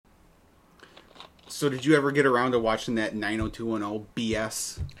So did you ever get around to watching that 90210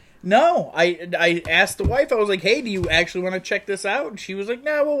 BS? No, I asked the wife. I was like, "Hey, do you actually want to check this out?" And she was like,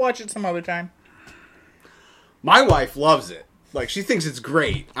 "No, we'll watch it some other time." My wife loves it. Like, she thinks it's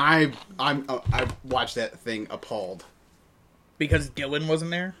great. I watched that thing appalled. Because Dylan wasn't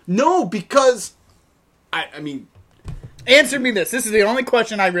there? No, because I mean, answer me this. This is the only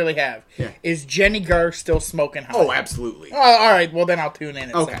question I really have. Yeah. Is Jenny Garr still smoking hot? Oh, absolutely. All right. Well, then I'll tune in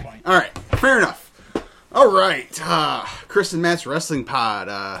at some point. All right. Fair enough. All right. Chris and Matt's Wrestling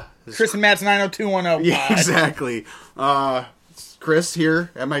Pod. Chris and Matt's 90210 pod. Yeah, exactly. Chris here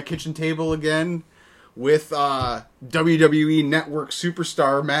at my kitchen table again with WWE Network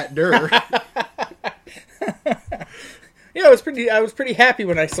superstar Matt Durr. Yeah, I was pretty happy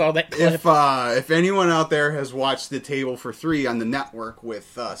when I saw that clip. If anyone out there has watched The Table for Three on the network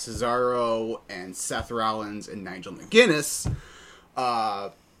with Cesaro and Seth Rollins and Nigel McGuinness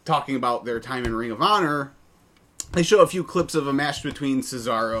talking about their time in Ring of Honor, they show a few clips of a match between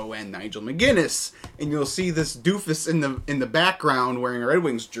Cesaro and Nigel McGuinness, and you'll see this doofus in the background wearing a Red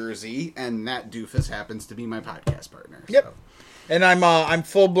Wings jersey, and that doofus happens to be my podcast partner. Yep. So. And I'm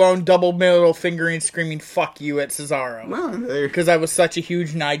full blown double middle fingering, screaming "fuck you" at Cesaro because I was such a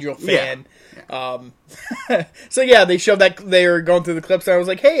huge Nigel fan. Yeah. So yeah, they showed that they were going through the clips, and I was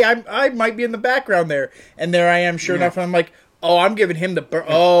like, "Hey, I might be in the background there," and there I am, sure enough, and I'm like, "Oh, I'm giving him the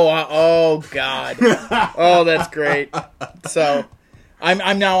oh god, oh that's great." So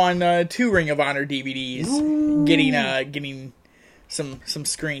I'm now on 2 Ring of Honor DVDs, Ooh. getting some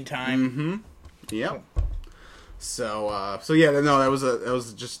screen time. Mm-hmm. Yep. So yeah, no, that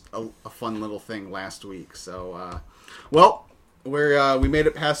was just a fun little thing last week. So, well, we made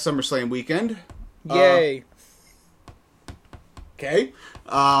it past SummerSlam weekend. Yay! Okay.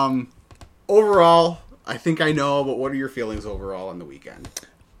 Overall, I think I know, but what are your feelings overall on the weekend?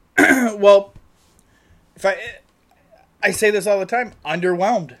 Well, if I say this all the time,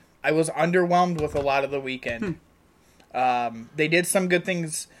 underwhelmed. I was underwhelmed with a lot of the weekend. They did some good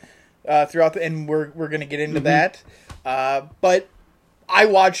things. Throughout and we're going to get into that. But I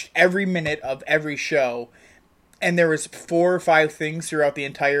watched every minute of every show, and there was 4 or 5 things throughout the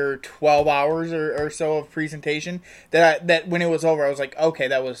entire 12 hours or so of presentation that when it was over, I was like, okay,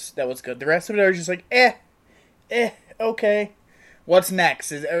 that was good. The rest of it, I was just like, okay. What's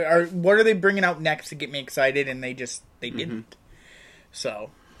next? What are they bringing out next to get me excited? And they didn't.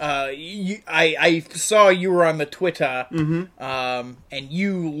 So. I saw you were on the Twitter, and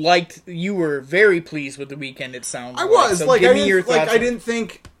you were very pleased with the weekend. It sounds I was so like, give me your thoughts. I didn't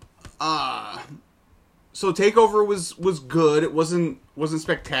think. So Takeover was good. It wasn't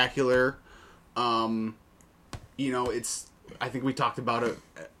spectacular. It's. I think we talked about it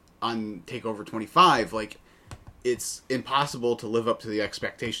on Takeover 25. Like, it's impossible to live up to the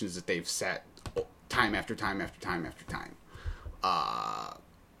expectations that they've set time after time after time after time.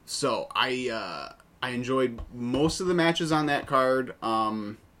 So I enjoyed most of the matches on that card.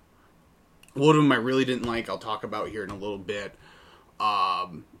 One of them I really didn't like. I'll talk about here in a little bit.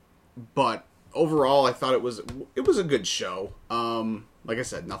 But overall, I thought it was a good show. Like I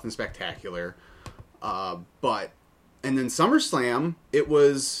said, nothing spectacular. And then SummerSlam, it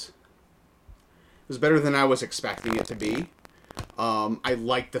was better than I was expecting it to be. I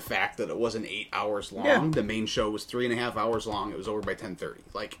liked the fact that it wasn't 8 hours long. Yeah. The main show was 3.5 hours long. It was over by 10:30.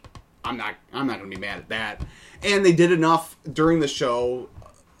 Like, I'm not going to be mad at that. And they did enough during the show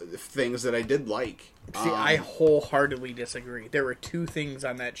things that I did like. See, I wholeheartedly disagree. There were 2 things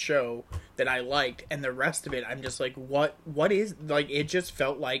on that show that I liked, and the rest of it, I'm just like, what is, like, it just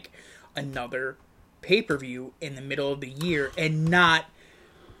felt like another pay-per-view in the middle of the year, and not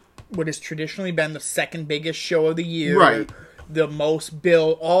what has traditionally been the second biggest show of the year. Right. The most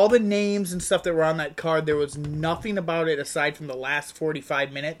bill, all the names and stuff that were on that card, there was nothing about it aside from the last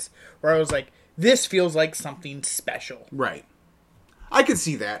 45 minutes where I was like, this feels like something special. Right. I could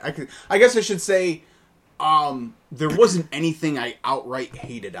see that. I guess I should say, there wasn't anything I outright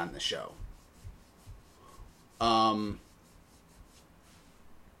hated on the show.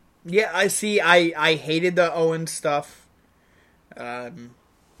 Yeah, I see. I hated the Owen stuff.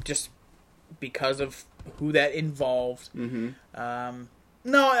 Just because of who that involved.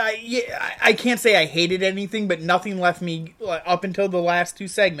 No, I can't say I hated anything, but nothing left me, up until the last 2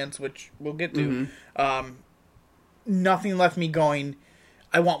 segments, which we'll get to, nothing left me going,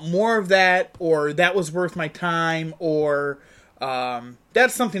 I want more of that, or that was worth my time, or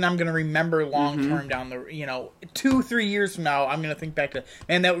that's something I'm going to remember long term down the, 2-3 years from now, I'm going to think back to,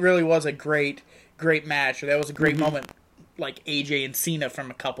 man, that really was a great match, or that was a great moment, like AJ and Cena from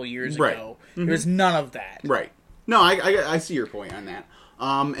a couple years ago. There was none of that. Right. No, I see your point on that.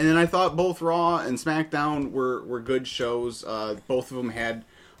 And then I thought both Raw and SmackDown were good shows. Both of them had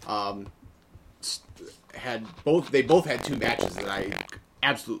both had two matches that I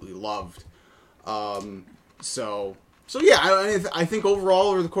absolutely loved. So yeah, I think overall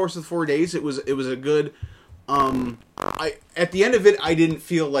over the course of the 4 days, it was a good. At the end of it, I didn't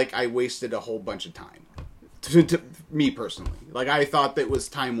feel like I wasted a whole bunch of time. To me personally, like I thought that was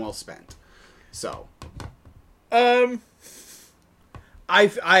time well spent. So,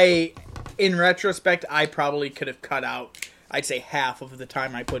 I in retrospect, I probably could have cut out, I'd say, half of the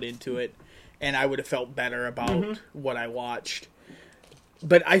time I put into it, and I would have felt better about what I watched.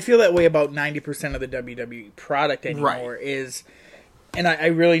 But I feel that way about 90% of the WWE product anymore. Right. And I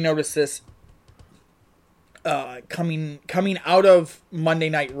really noticed this coming out of Monday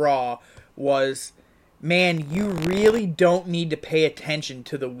Night Raw was, man, you really don't need to pay attention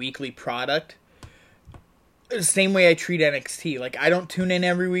to the weekly product. The same way I treat NXT. Like, I don't tune in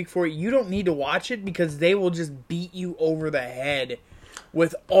every week for it. You don't need to watch it because they will just beat you over the head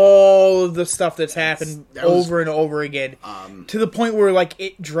with all of the stuff that's happened over and over again, to the point where, like,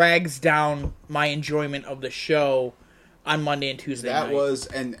 it drags down my enjoyment of the show on Monday and Tuesday night.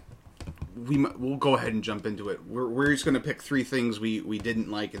 And we'll go ahead and jump into it. We're just going to pick 3 things we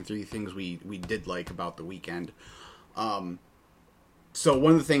didn't like and 3 things we did like about the weekend. So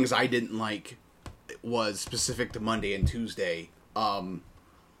one of the things I didn't like was specific to Monday and Tuesday. How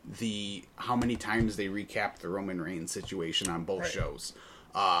many times they recapped the Roman Reigns situation on both shows.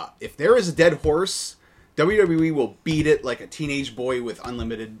 If there is a dead horse, WWE will beat it like a teenage boy with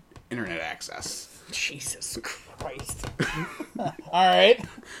unlimited internet access. Jesus Christ. All right.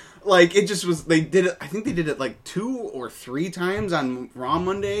 Like, it just was, they did it, I think they did it like 2 or 3 times on Raw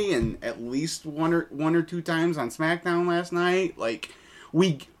Monday and at least one or 2 times on SmackDown last night. Like,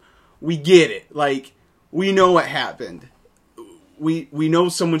 we get it. Like, we know what happened. We know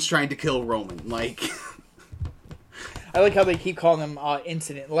someone's trying to kill Roman. Like, I like how they keep calling them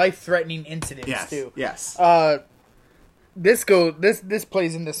life-threatening incidents too. Yes. This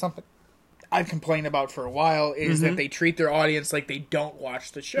plays into something I've complained about for a while, is that they treat their audience like they don't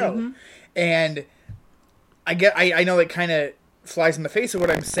watch the show. And I know it kind of flies in the face of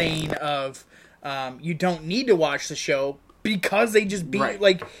what I'm saying of you don't need to watch the show because they just beat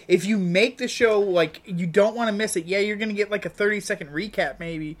like, if you make the show, like, you don't want to miss it. Yeah, you're going to get like a 30-second recap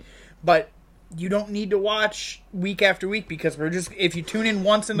maybe, but you don't need to watch week after week because if you tune in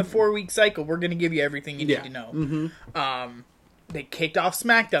once in the 4-week cycle, we're going to give you everything you need to know. They kicked off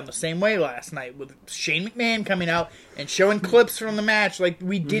SmackDown the same way last night with Shane McMahon coming out and showing clips from the match. Like,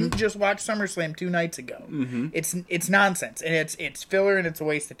 we didn't just watch SummerSlam 2 nights ago. It's nonsense, and it's filler, and it's a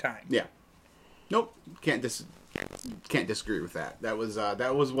waste of time. Yeah. Nope. Can't disagree with that. That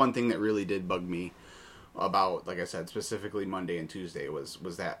was one thing that really did bug me about, like I said, specifically Monday and Tuesday was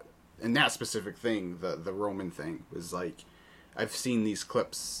that, and that specific thing, the Roman thing, was like, I've seen these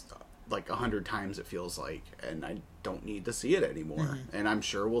clips like 100 times, it feels like, and I don't need to see it anymore. And I'm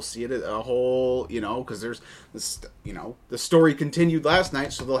sure we'll see it a whole, because there's this, the story continued last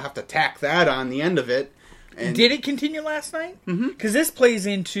night, so they'll have to tack that on the end of it. And did it continue last night? Because this plays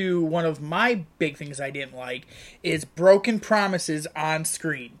into one of my big things I didn't like, is broken promises on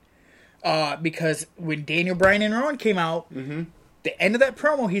screen. Because when Daniel Bryan and Rowan came out, the end of that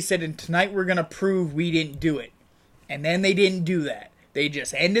promo, he said, and tonight we're going to prove we didn't do it. And then they didn't do that. They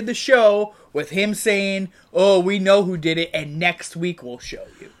just ended the show with him saying, "Oh, we know who did it, and next week we'll show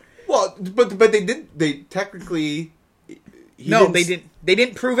you." Well, but they did. They technically. They didn't. They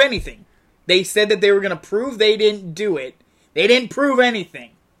didn't prove anything. They said that they were going to prove they didn't do it. They didn't prove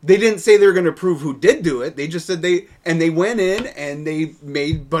anything. They didn't say they were going to prove who did do it. They just said they went in and they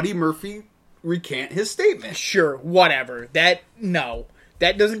made Buddy Murphy recant his statement. Sure, whatever. That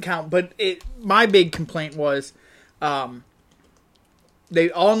doesn't count. But my big complaint was, they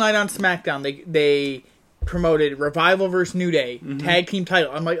all night on SmackDown they promoted Revival versus New Day tag team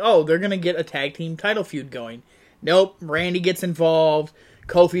title. I'm like, oh, they're gonna get a tag team title feud going. Nope. Randy gets involved.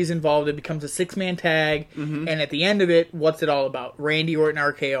 Kofi's involved. It becomes a 6-man tag. And at the end of it, what's it all about? Randy Orton,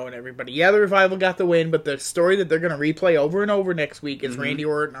 RKO, and everybody. Yeah, the Revival got the win, but the story that they're gonna replay over and over next week is Randy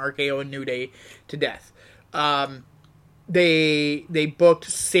Orton, RKO, and New Day to death. They booked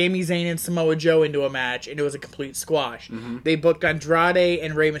Sami Zayn and Samoa Joe into a match, and it was a complete squash. They booked Andrade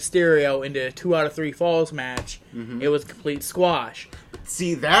and Rey Mysterio into a 2 out of 3 falls match. It was a complete squash.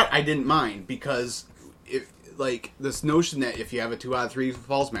 See, that I didn't mind, because like, this notion that if you have a 2 out of 3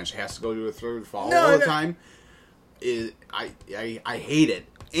 falls match, it has to go to a 3rd fall all the time, I hate it.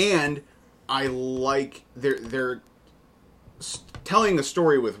 And I like they're telling the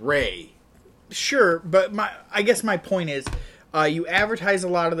story with Rey. Sure, but I guess my point is, You advertise a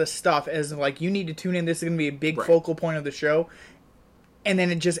lot of the stuff as like, you need to tune in. This is going to be a big Right. focal point of the show. And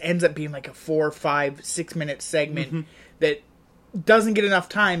then it just ends up being like a 4, 5, 6 minute segment that doesn't get enough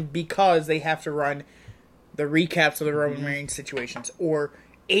time because they have to run the recaps of the Roman Reigns situations, or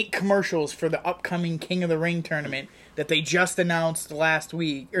 8 commercials for the upcoming King of the Ring tournament that they just announced last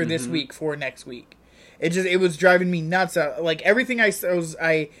week or this week for next week. It was driving me nuts. Like everything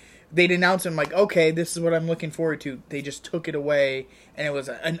they'd announce, I'm like, okay, this is what I'm looking forward to. They just took it away, and it was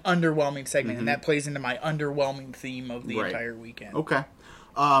an underwhelming segment, and that plays into my underwhelming theme of the entire weekend. Okay.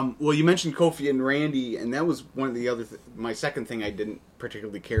 Well, you mentioned Kofi and Randy, and that was one of the other. My second thing I didn't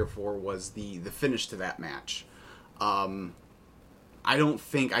particularly care for was the finish to that match. I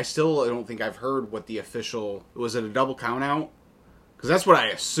still don't think I've heard what the official was. It a double count out? Because that's what I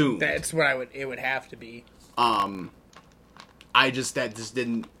assumed. That's what it would have to be. That just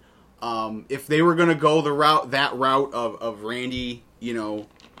didn't. If they were going to go that route of Randy,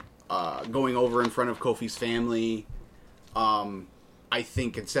 going over in front of Kofi's family, I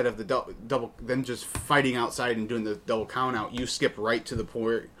think instead of the double, them just fighting outside and doing the double count out, you skip right to the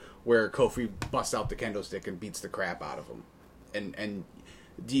point where Kofi busts out the kendo stick and beats the crap out of him, and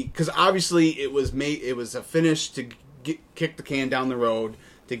because obviously it was a finish to kick the can down the road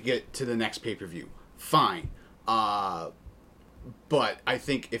to get to the next pay-per-view. Fine. But I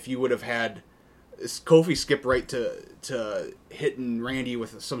think if you would have had Kofi skip right to hitting Randy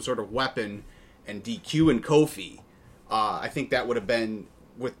with some sort of weapon and DQing Kofi, I think that would have been,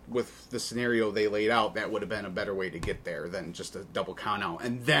 with the scenario they laid out, that would have been a better way to get there than just a double count out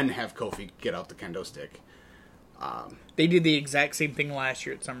and then have Kofi get out the kendo stick. They did the exact same thing last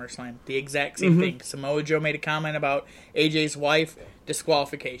year at SummerSlam. The exact same thing. Samoa Joe made a comment about AJ's wife,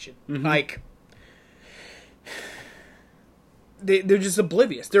 disqualification. Like, they're just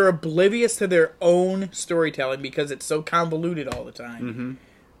oblivious. They're oblivious to their own storytelling because it's so convoluted all the time.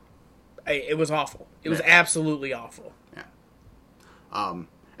 It was awful. It was absolutely awful. Yeah.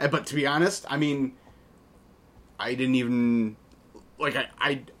 But to be honest, I mean, I didn't even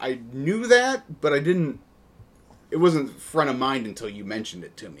I knew that, but I didn't. It wasn't front of mind until you mentioned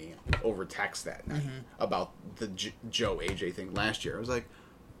it to me over text that night about the Joe AJ thing last year. I was like,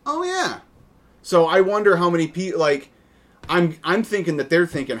 oh yeah. So I wonder how many people I'm thinking that they're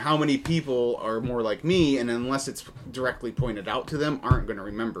thinking how many people are more like me, and unless it's directly pointed out to them, aren't going to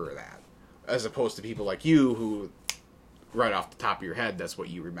remember that, as opposed to people like you who, right off the top of your head, that's what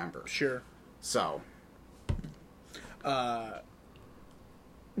you remember. Sure. So,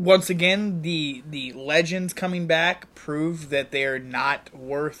 once again, the legends coming back prove that they're not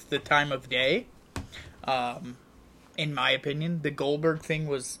worth the time of day. In my opinion, the Goldberg thing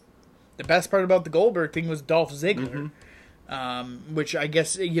was the best part about the Goldberg thing was Dolph Ziggler. Which I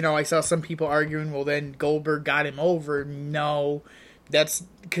guess, I saw some people arguing, well, then Goldberg got him over. No, that's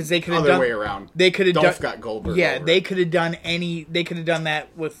because they could have done... Other way around. They could have Dolph got Goldberg Yeah, over. they could have done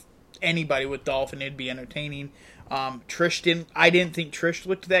that with anybody with Dolph, and it'd be entertaining. Trish didn't... I didn't think Trish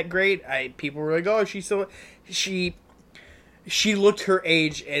looked that great. People were like, oh, she looked her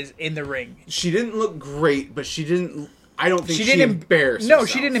age as in the ring. She didn't look great, but she didn't... I don't think she embarrassed herself. herself. No,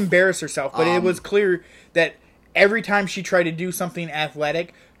 she didn't embarrass herself, but it was clear that every time she tried to do something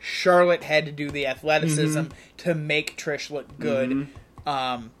athletic, Charlotte had to do the athleticism to make Trish look good.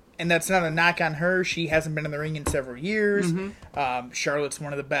 And that's not a knock on her. She hasn't been in the ring in several years. Charlotte's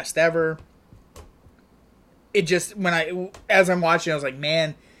one of the best ever. It just, as I'm watching, I was like,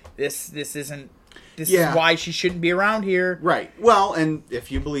 man, this is why she shouldn't be around here. Right. Well, and if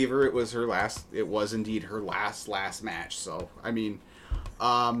you believe her, it was indeed her last match. So, I mean,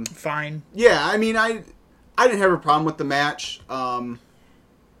 fine. Yeah, I mean, I didn't have a problem with the match.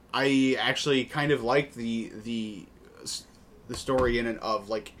 I actually kind of liked the story in it of,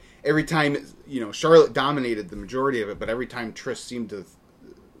 like, every time, Charlotte dominated the majority of it, but every time Trish seemed to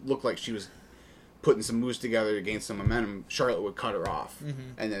look like she was putting some moves together to gain some momentum, Charlotte would cut her off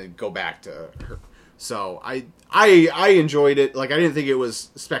and then go back to her. So I enjoyed it. Like, I didn't think it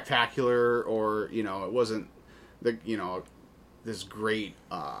was spectacular or, it wasn't this great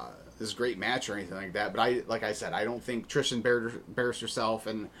match or anything like that. But like I said, I don't think Trish embarrassed herself,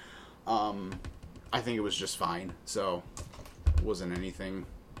 and I think it was just fine. So it wasn't anything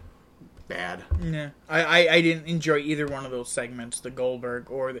bad. Yeah, I didn't enjoy either one of those segments, the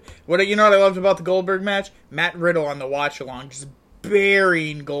Goldberg or what I loved about the Goldberg match? Matt Riddle on the watch along, just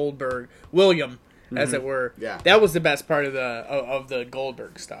burying William, as it were. Yeah, that was the best part of the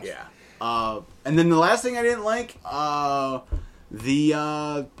Goldberg stuff. Yeah, and then the last thing I didn't like, I'm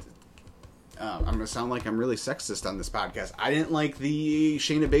going to sound like I'm really sexist on this podcast. I didn't like the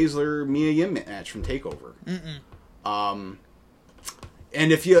Shayna Baszler Mia Yim match from TakeOver.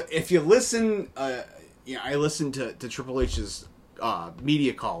 And if you listen, I listened to Triple H's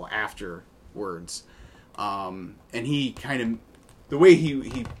media call afterwards, and he kind of, the way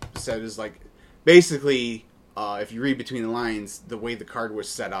he said is like, basically, if you read between the lines, the way the card was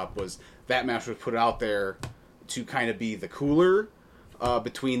set up was that match was put out there to kind of be the cooler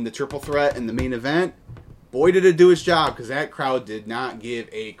between the triple threat and the main event. Boy, did it do its job, because that crowd did not give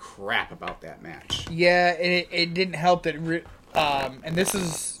a crap about that match. Yeah, it didn't help that, and this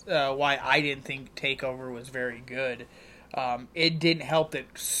is why I didn't think TakeOver was very good. It didn't help that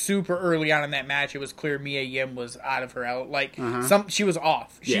super early on in that match, it was clear Mia Yim was out of her out. Like, she was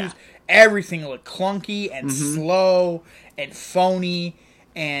off. Everything looked clunky and slow and phony.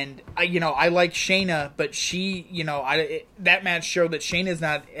 And I like Shayna, but she, that match showed that Shayna's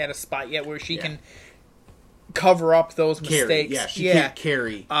not at a spot yet where she can cover up those mistakes. Yeah, she can't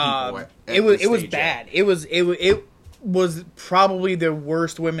carry people it was bad. It was probably the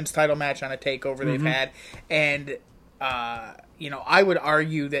worst women's title match on a TakeOver they've had, and I would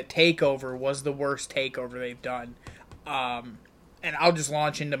argue that TakeOver was the worst TakeOver they've done. And I'll just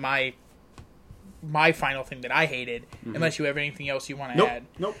launch into my final thing that I hated, unless you have anything else you want to add.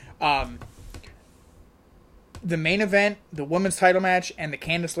 Nope. The main event, the women's title match, and the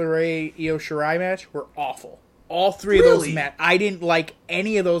Candice LeRae Io Shirai match were awful. All three of those matches. I didn't like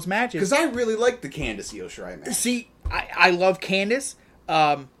any of those matches. Because I really liked the Candice Io Shirai match. See, I love Candice,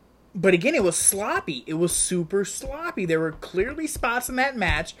 but again, it was sloppy. It was super sloppy. There were clearly spots in that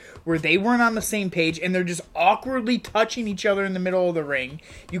match where they weren't on the same page, and they're just awkwardly touching each other in the middle of the ring.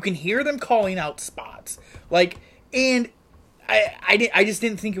 You can hear them calling out spots. And I just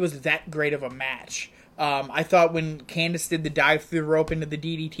didn't think it was that great of a match. I thought when Candice did the dive through the rope into the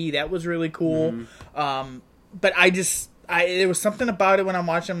DDT, that was really cool. But there was something about it when I'm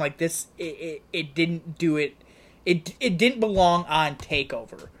watching, I'm like, this, it didn't do it. It didn't belong on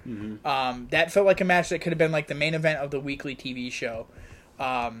TakeOver. That felt like a match that could have been like the main event of the weekly TV show.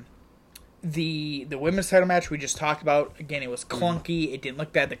 The women's title match we just talked about, again, it was clunky. It didn't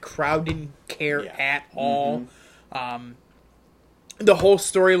look bad. The crowd didn't care at all. The whole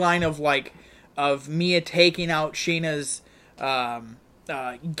storyline of Mia taking out Shayna's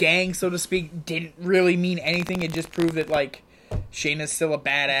gang, so to speak, didn't really mean anything. It just proved that Shayna's still a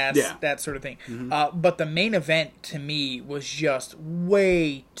badass, that sort of thing. But the main event to me was just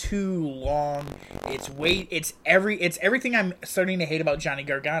way too long. It's everything I'm starting to hate about Johnny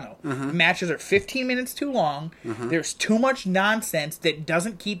Gargano. Matches are 15 minutes too long. There's too much nonsense that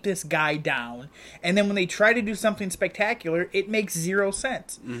doesn't keep this guy down. And then when they try to do something spectacular, it makes zero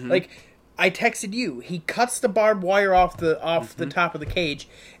sense. I texted you. He cuts the barbed wire off the top of the cage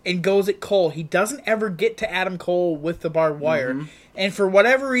and goes at Cole. He doesn't ever get to Adam Cole with the barbed wire. And for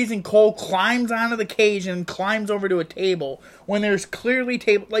whatever reason, Cole climbs onto the cage and climbs over to a table when there's clearly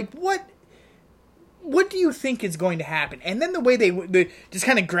table. What do you think is going to happen? And then the way they just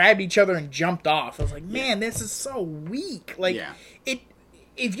kind of grabbed each other and jumped off. I was like, man, this is so weak.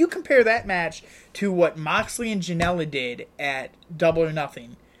 If you compare that match to what Moxley and Janela did at Double or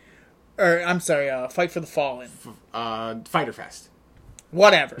Nothing, or I'm sorry, Fight for the Fallen, Fyter Fest,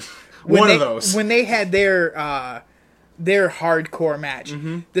 whatever. One of those when they had their hardcore match,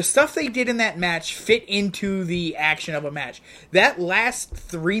 the stuff they did in that match fit into the action of a match. That last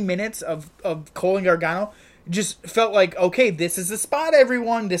 3 minutes of Cole and Gargano just felt like, okay, this is the spot,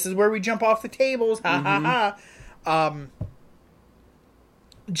 everyone. This is where we jump off the tables. Ha ha ha.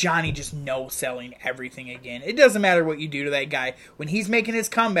 Johnny just no-selling everything again. It doesn't matter what you do to that guy. When he's making his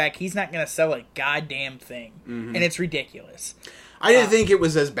comeback, he's not going to sell a goddamn thing. And it's ridiculous. I didn't think it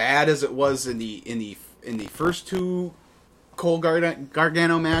was as bad as it was in the first two Cole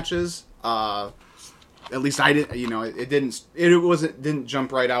Gargano matches. At least I didn't. It didn't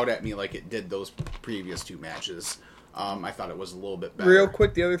jump right out at me like it did those previous two matches. I thought it was a little bit better. Real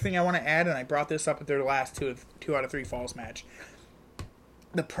quick, the other thing I want to add, and I brought this up at their last 2 out of 3 falls match.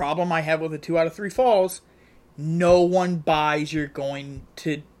 The problem I have with the 2 out of 3 falls, no one buys you're going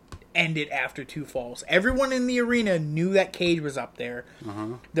to end it after 2 falls. Everyone in the arena knew that cage was up there.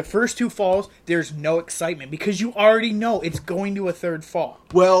 The first 2 falls, there's no excitement because you already know it's going to a 3rd fall.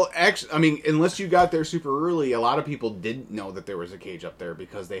 Well, actually, unless you got there super early, a lot of people didn't know that there was a cage up there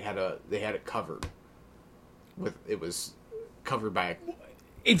because they had it covered. It was covered by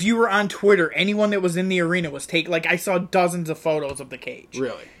if you were on Twitter, anyone that was in the arena was I saw dozens of photos of the cage.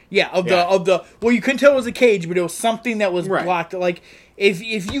 Really? Yeah, well, you couldn't tell it was a cage, but it was something that was blocked.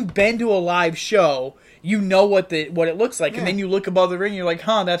 If you've been to a live show, you know what it looks like, and then you look above the ring, you're like,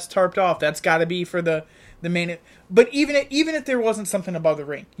 that's tarped off. That's got to be for the main. But even if there wasn't something above the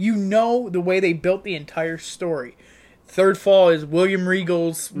ring, the way they built the entire story. Third fall is William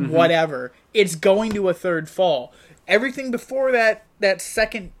Regal's whatever. It's going to a third fall. Everything before that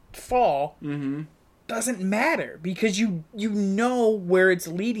second fall doesn't matter because you know where it's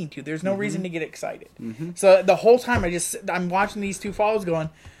leading to. There's no reason to get excited. So the whole time I'm watching these two falls going,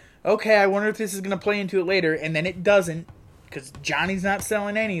 okay, I wonder if this is going to play into it later, and then it doesn't because Johnny's not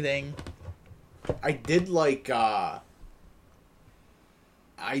selling anything. I did like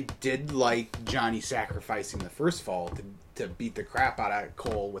Johnny sacrificing the first fall to beat the crap out of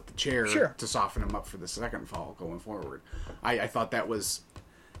Cole with the chair to soften him up for the second fall going forward. I thought that was,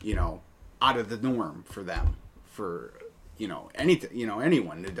 out of the norm for them. For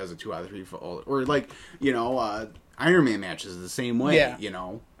anyone that does a 2 out of 3 fall, or Iron Man matches the same way.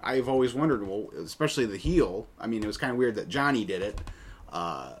 Yeah. I've always wondered, well, especially the heel. I mean, it was kind of weird that Johnny did it,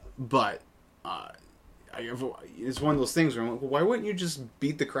 but. It's one of those things where I'm like, well, why wouldn't you just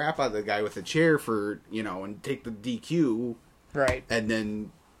beat the crap out of the guy with the chair for, and take the DQ? Right. And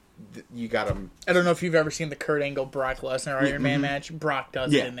then you got him. I don't know if you've ever seen the Kurt Angle Brock Lesnar Iron Man match. Brock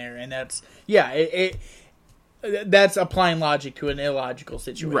does it in there, and that's that's applying logic to an illogical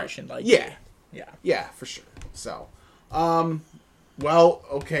situation. Right. Like Yeah, for sure. So, well,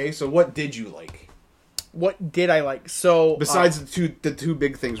 okay. So, what did you like? What did I like? So besides the two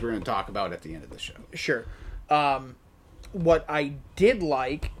big things we're going to talk about at the end of the show. Sure. What I did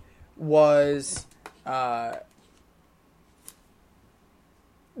like was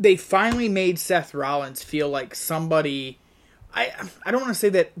they finally made Seth Rollins feel like somebody. I don't want to say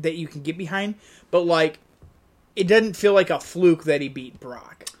that you can get behind, but like it didn't feel like a fluke that he beat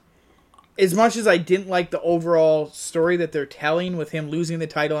Brock. As much as I didn't like the overall story that they're telling with him losing the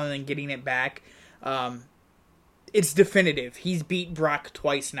title and then getting it back. It's definitive. He's beat Brock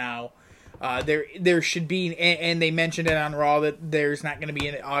twice now. There should be, and they mentioned it on Raw that there's not going to be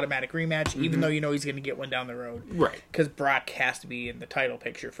an automatic rematch, even though he's going to get one down the road, right? Because Brock has to be in the title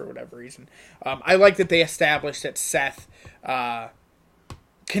picture for whatever reason. I like that they established that Seth can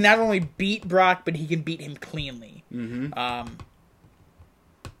not only beat Brock, but he can beat him cleanly.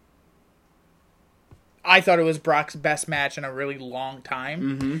 I thought it was Brock's best match in a really long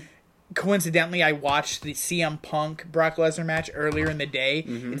time. Coincidentally, I watched the CM Punk Brock Lesnar match earlier in the day.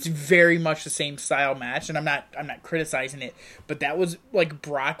 It's very much the same style match, and I'm not criticizing it, but that was like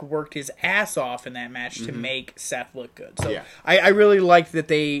Brock worked his ass off in that match to make Seth look good. So I really liked that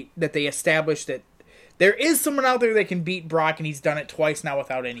they established that there is someone out there that can beat Brock, and he's done it twice now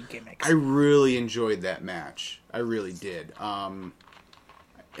without any gimmicks. I really enjoyed that match. I really did, and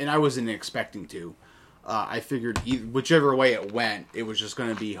I wasn't expecting to. I figured whichever way it went, it was just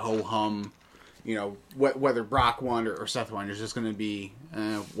going to be ho-hum. Whether Brock won or Seth won, it's just going to be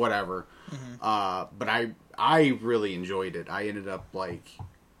whatever. But I really enjoyed it. I ended up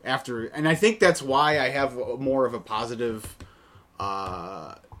and I think that's why I have more of a positive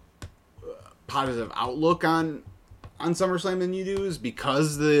outlook on SummerSlam than you do, is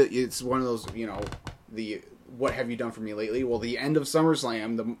because it's one of those, the what have you done for me lately? Well, the end of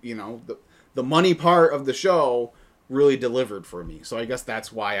SummerSlam, the money part of the show really delivered for me. So I guess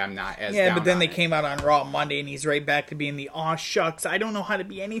that's why I'm not as down but then they it. came out on Raw Monday, and he's right back to being the aw shucks. I don't know how to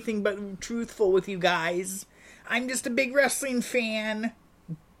be anything but truthful with you guys. I'm just a big wrestling fan.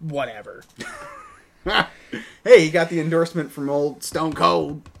 Whatever. Hey, he got the endorsement from old Stone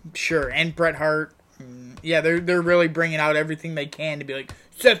Cold. Sure, and Bret Hart. Yeah, they're really bringing out everything they can to be like,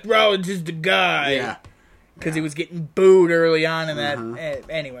 Seth Rollins is the guy. Yeah. Because he was getting booed early on in that.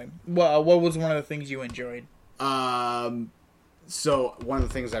 Anyway, what was one of the things you enjoyed? So one of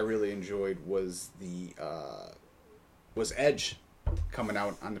the things I really enjoyed was was Edge coming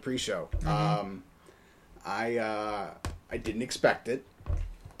out on the pre-show. I didn't expect it.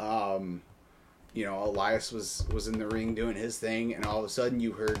 Elias was in the ring doing his thing, and all of a sudden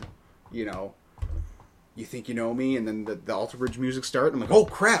you heard, you think you know me, and then the Alter Bridge music started. I'm like, oh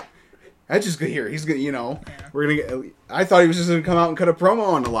crap! Edge is good here. He's gonna, we're gonna get. I thought he was just gonna come out and cut a promo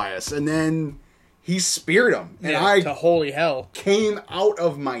on Elias, and then he speared him, and to holy hell, came out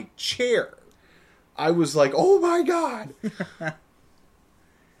of my chair. I was like, oh my god.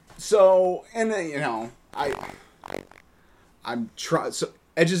 So, and I'm trying. So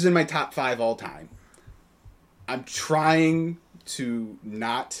Edge is in my top 5 all time. I'm trying to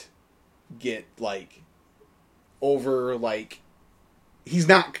not get over he's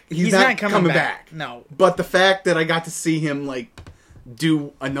not coming back. No. But the fact that I got to see him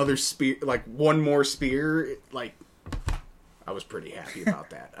do another spear, one more spear, I was pretty happy about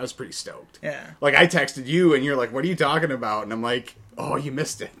that. I was pretty stoked. Yeah. I texted you and you're like, what are you talking about? And I'm like, oh, you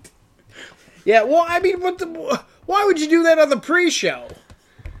missed it. Yeah, well, I mean, why would you do that on the pre-show?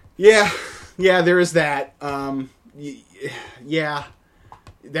 Yeah, there is that. yeah,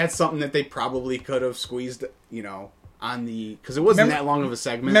 that's something that they probably could have squeezed, on the, because it wasn't that long of a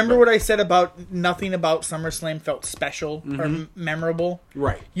segment. Remember what I said about nothing about SummerSlam felt special or memorable?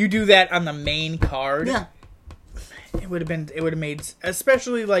 Right. You do that on the main card. Yeah. It would have made,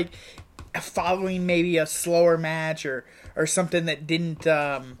 especially like following maybe a slower match or something that didn't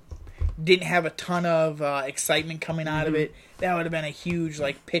have a ton of excitement coming out of it. That would have been a huge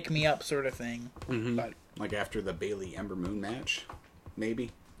like pick me up sort of thing. But like after the Bayley Ember Moon match,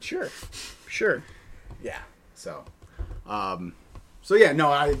 maybe. Sure. Yeah. So yeah,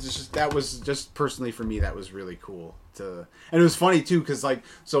 no, that was just personally for me, that was really cool and it was funny too, because like,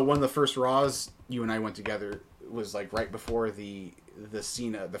 so one of the first Raws you and I went together was like right before the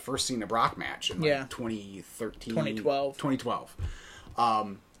first Cena Brock match in like 2012.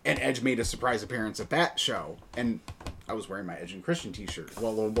 And Edge made a surprise appearance at that show, and I was wearing my Edge and Christian t-shirt.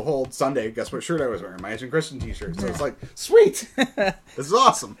 Well, lo and behold, Sunday, guess what shirt I was wearing? My Edge and Christian t-shirt. So it's like, sweet! This is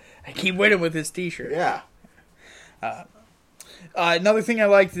awesome. I keep winning with his t-shirt. Yeah. Another thing I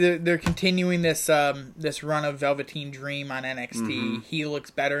like, they're continuing this run of Velveteen Dream on NXT. He looks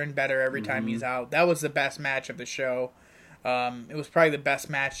better and better every time he's out. That was the best match of the show. It was probably the best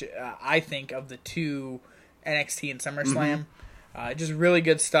match, I think, of the two NXT and SummerSlam. Just really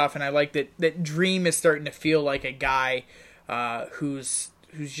good stuff, and I like that Dream is starting to feel like a guy who's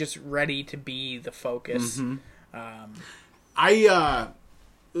just ready to be the focus. So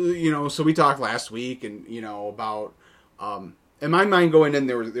we talked last week, and about in my mind going in,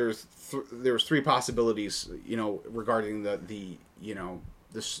 there was three possibilities, regarding the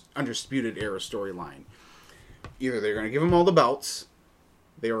this Undisputed Era storyline. Either they're going to give them all the belts,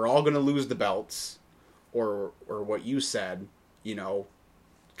 they were all going to lose the belts, or what you said,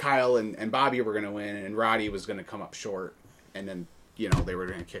 Kyle and Bobby were going to win, and Roddy was going to come up short, and then they were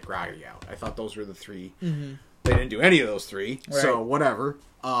going to kick Roddy out. I thought those were the three. They didn't do any of those three, right. So whatever.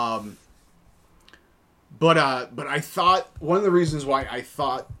 But I thought one of the reasons why I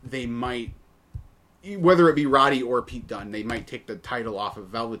thought they might, whether it be Roddy or Pete Dunne, they might take the title off of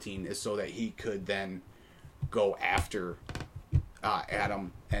Velveteen is so that he could then go after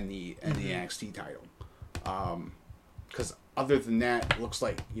Adam and the NXT title. Because other than that, it looks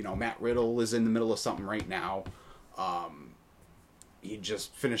like Matt Riddle is in the middle of something right now. He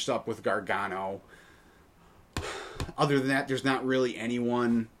just finished up with Gargano. Other than that, there's not really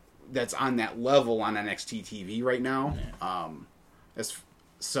anyone that's on that level on NXT TV right now.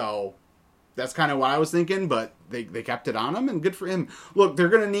 So that's kind of what I was thinking, but they kept it on him, and good for him. Look, they're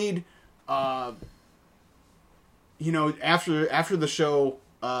going to need, after the show,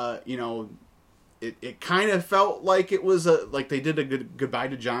 it kind of felt like it was like they did a good goodbye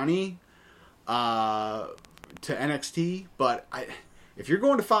to Johnny, to NXT, but if you're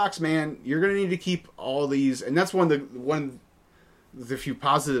going to Fox, man, you're going to need to keep all these, and that's one of the few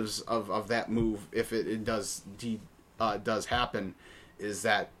positives of that move, if it does happen, is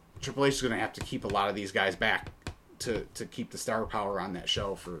that Triple H is going to have to keep a lot of these guys back to keep the star power on that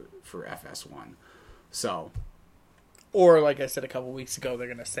show for FS1. So, or like I said a couple weeks ago, they're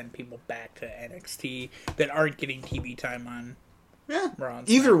going to send people back to NXT that aren't getting TV time on. Yeah, Raw.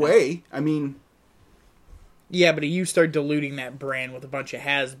 Either way, I mean. Yeah, but you start diluting that brand with a bunch of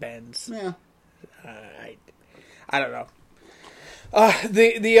has-beens. Yeah. I don't know.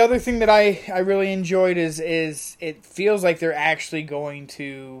 The other thing that I really enjoyed is it feels like they're actually going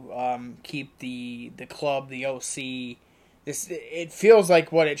to keep the club, the OC. It feels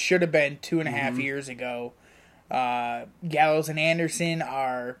like what it should have been 2.5 years ago. Gallows and Anderson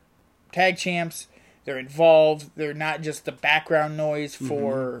are tag champs. They're involved. They're not just the background noise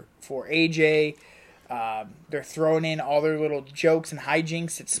for AJ. They're throwing in all their little jokes and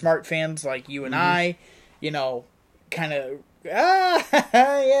hijinks that smart fans like you and I, kind of, yeah,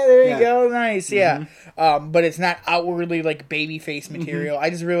 there you go, nice, yeah. But it's not outwardly like babyface material. I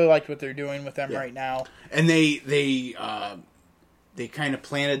just really liked what they're doing with them right now. And they kind of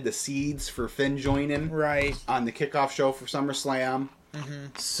planted the seeds for Finn joining on the kickoff show for SummerSlam.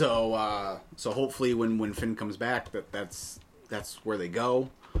 So hopefully when Finn comes back, that's where they go.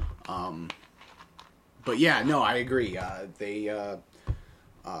 But yeah, no, I agree. They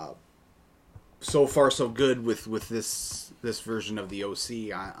so far so good with this version of the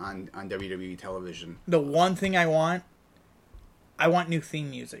OC on WWE television. The one thing I want new theme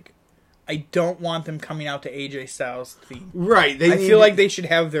music. I don't want them coming out to AJ Styles' theme. Right. I feel like they should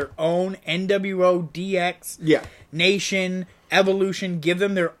have their own NWO, DX, Nation, Evolution. Give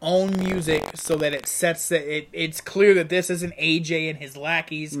them their own music so that it sets that it's clear that this isn't AJ and his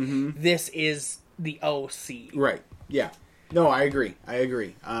lackeys. This is the OC. Right. Yeah. No, I agree.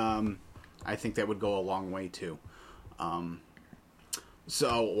 I think that would go a long way too.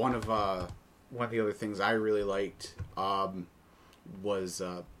 So one of the other things I really liked was,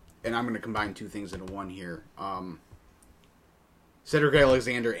 and I'm going to combine two things into one here. Cedric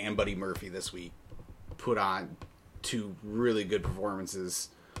Alexander and Buddy Murphy this week put on two really good performances.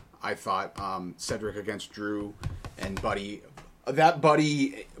 I thought Cedric against Drew and Buddy. That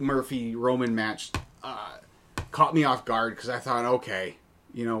Buddy Murphy Roman match caught me off guard because I thought, okay,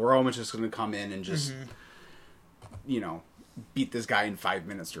 Roman's just going to come in and just, beat this guy in 5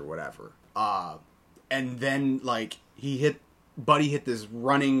 minutes or whatever. And then Buddy hit this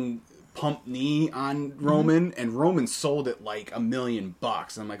running pump knee on Roman, and Roman sold it like $1 million.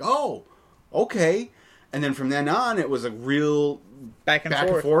 And I'm like, oh, okay. And then from then on, it was a real back and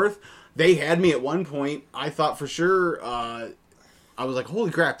forth. They had me at one point. I thought for sure, I was like,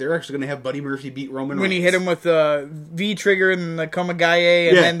 holy crap, they're actually going to have Buddy Murphy beat Roman Reigns. When he hit him with the V-trigger and the Komagaye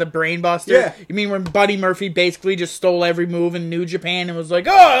and then the Brainbuster? Yeah. You mean when Buddy Murphy basically just stole every move in New Japan and was like,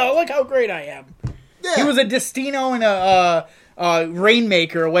 oh, look how great I am. Yeah. He was a Destino and a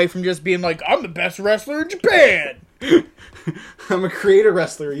Rainmaker away from just being like, I'm the best wrestler in Japan. I'm a creator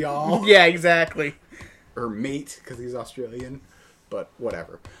wrestler, y'all. Yeah, exactly. Or mate, because he's Australian. But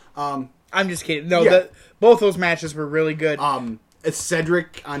whatever. I'm just kidding. No, both those matches were really good.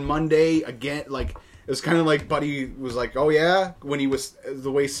 Cedric on Monday, again, it was kind of like Buddy was like, oh yeah, when he was,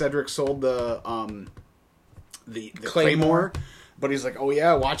 the way Cedric sold the Claymore. But he's like, oh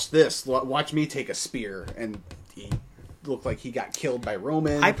yeah, watch this. Watch me take a spear. And he looked like he got killed by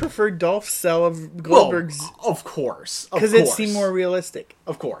Roman. I prefer Dolph's sell of Goldberg's. Well, of course. Because it seemed more realistic.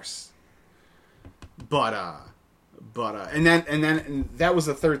 Of course. But and that was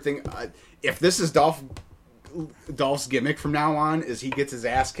the third thing. If this is Dolph's gimmick from now on, is he gets his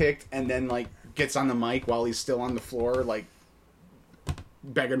ass kicked and then gets on the mic while he's still on the floor,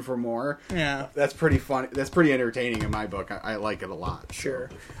 begging for more. Yeah, that's pretty funny. That's pretty entertaining in my book. I like it a lot. Sure.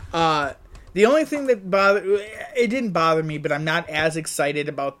 The only thing that didn't bother me, but I'm not as excited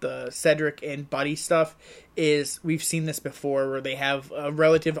about the Cedric and Buddy stuff, is we've seen this before where they have a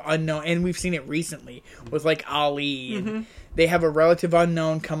relative unknown, and we've seen it recently with Ali. And they have a relative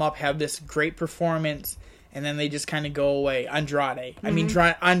unknown come up, have this great performance, and then they just kind of go away. Andrade. I mean,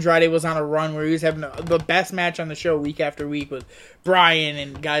 Andrade was on a run where he was having the best match on the show week after week with Bryan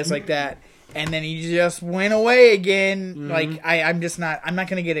and guys like that. And then he just went away again. I'm not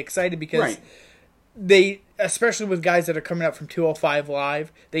going to get excited because they, especially with guys that are coming up from 205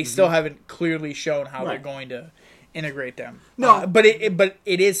 Live, they still haven't clearly shown how they're going to integrate them. No. But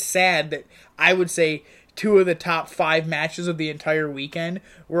it is sad that I would say 2 of the top 5 matches of the entire weekend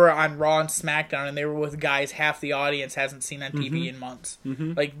were on Raw and SmackDown, and they were with guys half the audience hasn't seen on TV in months.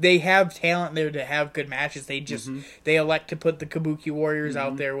 They have talent there to have good matches. They just they elect to put the Kabuki Warriors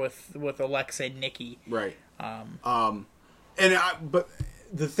out there with Alexa and Nikki. Right. But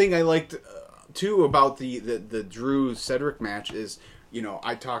the thing I liked too about the Drew Cedric match is,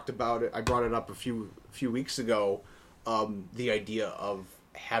 I talked about it. I brought it up a few weeks ago. The idea of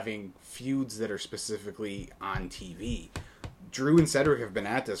having feuds that are specifically on TV. Drew and Cedric have been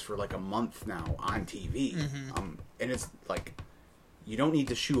at this for a month now on TV. And it's you don't need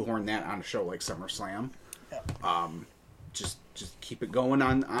to shoehorn that on a show like SummerSlam. Just keep it going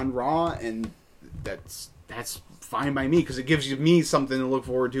on Raw, and that's fine by me, because it gives me something to look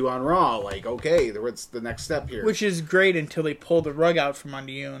forward to on Raw. Okay, what's the next step here? Which is great until they pull the rug out from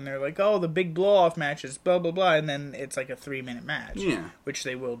under you and they're like, oh, the big blow-off matches, blah, blah, blah, and then it's a 3-minute match. Yeah. Which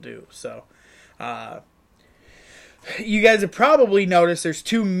they will do. So, you guys have probably noticed there's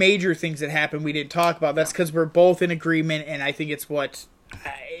 2 major things that happened we didn't talk about. That's because we're both in agreement, and I think it's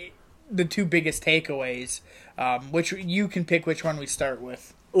the 2 biggest takeaways. Which you can pick which one we start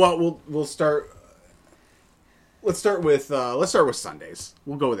with. Well, we'll start... Let's start with Sundays.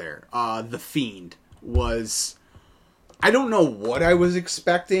 We'll go there. The Fiend was, I don't know what I was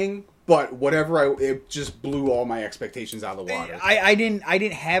expecting, but it just blew all my expectations out of the water. I didn't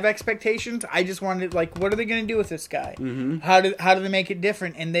have expectations. I just wanted, what are they going to do with this guy? How do they make it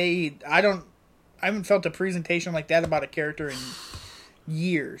different? And I haven't felt a presentation like that about a character in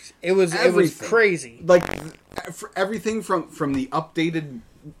years. It was crazy. Everything from the updated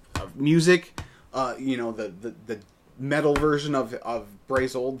music. The metal version of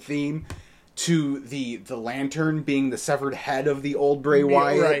Bray's old theme, to the lantern being the severed head of the old Bray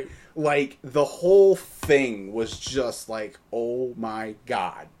Wyatt. Right. The whole thing was just oh my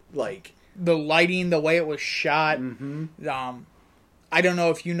god. The lighting, the way it was shot. I don't know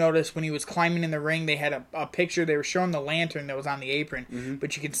if you noticed when he was climbing in the ring, they had a picture. They were showing the lantern that was on the apron,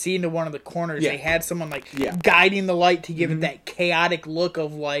 but you could see into one of the corners. They had someone guiding the light to give it that chaotic look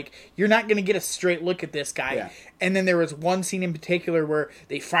of like, you're not going to get a straight look at this guy. Yeah. And then there was one scene in particular where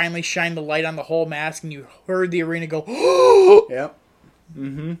they finally shined the light on the whole mask, and you heard the arena go, "Oh!" Yep.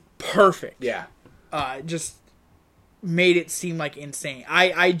 Mm-hmm. Perfect. Yeah. Just made it seem like insane.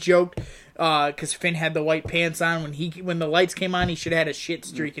 I joked. Because Finn had the white pants on when the lights came on, he should have had a shit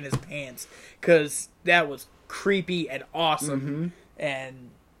streak in his pants because that was creepy and awesome and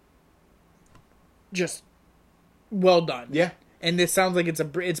just well done. Yeah, and this sounds like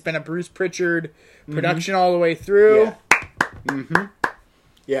it's been a Bruce Pritchard production all the way through. Yeah,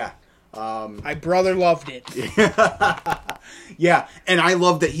 yeah. My brother loved it. Yeah, and I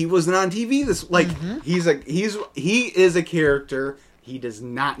love that he wasn't on TV. He is a character. He does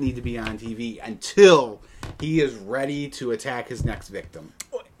not need to be on TV until he is ready to attack his next victim.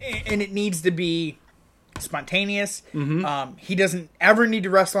 And it needs to be spontaneous. He doesn't ever need to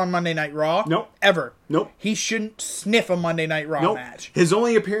wrestle on Monday Night Raw. Nope. Ever. Nope. He shouldn't sniff a Monday Night Raw match. His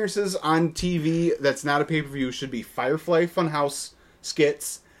only appearances on TV that's not a pay-per-view should be Firefly Funhouse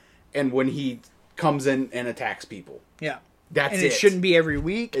skits and when he comes in and attacks people. Yeah. That's and it shouldn't be every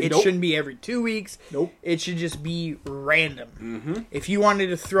week. It shouldn't be every 2 weeks. Nope. It should just be random. If you wanted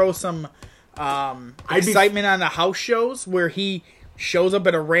to throw some excitement on the house shows where he shows up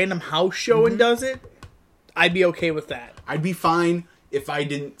at a random house show and does it, I'd be okay with that. I'd be fine if I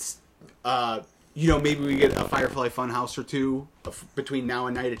didn't, maybe we get a Firefly Funhouse or two between now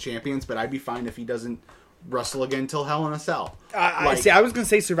and Night of Champions, but I'd be fine if he doesn't wrestle again till Hell in a Cell. I was going to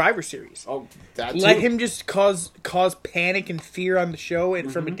say Survivor Series. Oh, that Let him just cause panic and fear on the show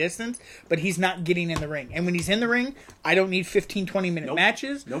and from a distance, but he's not getting in the ring. And when he's in the ring, I don't need 15, 20-minute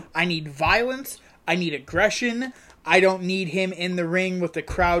matches. Nope. I need violence. I need aggression. I don't need him in the ring with the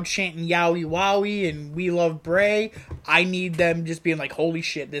crowd chanting Yowie Wowie and We Love Bray. I need them just being like, holy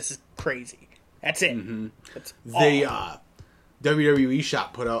shit, this is crazy. That's it. That's WWE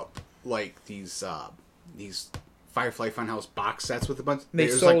Shop put up like these Firefly Funhouse box sets with a bunch. They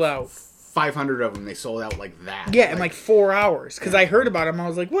sold out 500 of them. They sold out like that. Yeah, in like 4 hours. Because I heard about them. I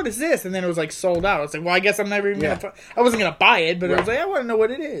was like, "What is this?" And then it was like sold out. I was like, "Well, I guess I'm never even gonna." I wasn't gonna buy it, but I was like, "I want to know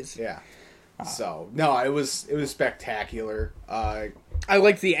what it is." Yeah. So no, it was spectacular. I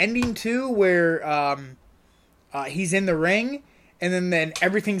liked the ending too, where he's in the ring. And then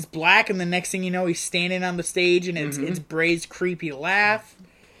everything's black, and the next thing you know, he's standing on the stage, and it's Bray's creepy laugh.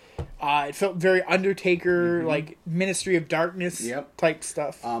 It felt very Undertaker, like Ministry of Darkness type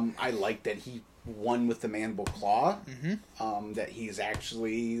stuff. I like that he won with the Mandible Claw. That he's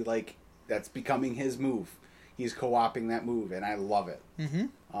actually that's becoming his move. He's co-opting that move, and I love it.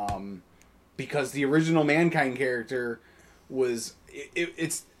 Because the original Mankind character was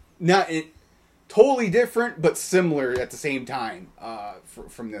it's not totally different, but similar at the same time.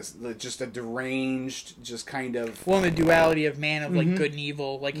 From this, just a deranged, just kind of the duality of man of like good and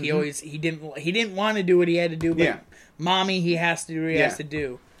evil. Like he didn't want to do what he had to do, but mommy, he has to do what he has to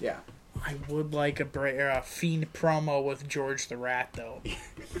do. Yeah, I would like a Fiend promo with George the Rat though.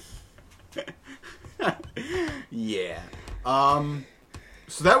 Yeah.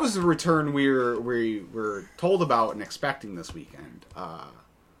 So that was the return we were told about and expecting this weekend.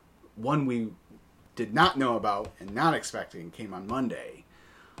 One we did not know about and not expecting came on Monday.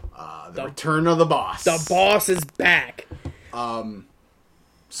 The return of the boss. The boss is back.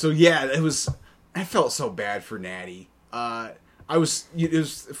 So yeah, I felt so bad for Natty. It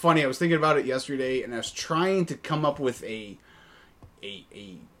was funny. I was thinking about it yesterday, and I was trying to come up with a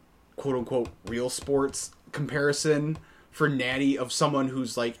quote unquote real sports comparison for Natty of someone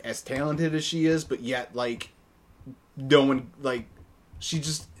who's like as talented as she is, but yet like no one she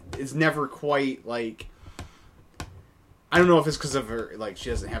just is never quite like. I don't know if it's because of her she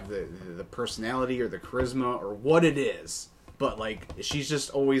doesn't have the personality or the charisma or what it is, but she's just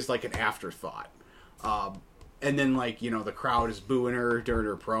always an afterthought. And then the crowd is booing her during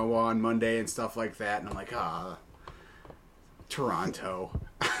her promo on Monday and stuff like that, and I'm like, Toronto.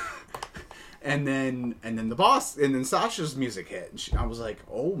 And then the boss, and then Sasha's music hit, and I was like,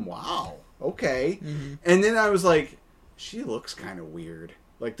 oh wow, okay. And then I was like, she looks kind of weird.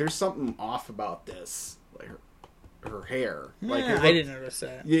 There's something off about this, her hair. I didn't notice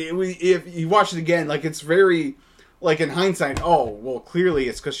that. If you watch it again, it's very, in hindsight, oh well, clearly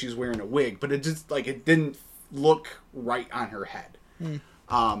it's because she's wearing a wig, but it just it didn't look right on her head.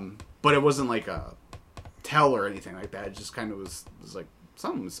 But it wasn't a tell or anything like that. It just kind of was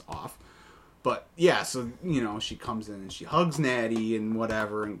something's off. But yeah, so she comes in and she hugs Natty and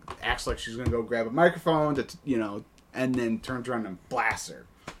whatever, and acts like she's gonna go grab a microphone to and then turns around and blasts her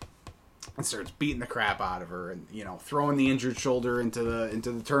and starts beating the crap out of her, and throwing the injured shoulder into the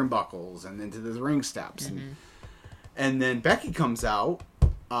turnbuckles and into the ring steps, and then Becky comes out,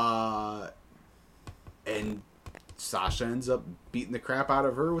 and Sasha ends up beating the crap out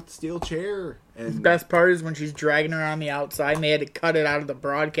of her with the steel chair. And the best part is when she's dragging her on the outside, and they had to cut it out of the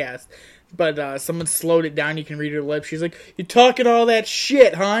broadcast. But someone slowed it down. You can read her lips. She's like, "You're talking all that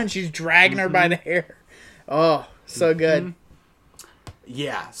shit, huh?" And she's dragging her by the hair. Oh, so good.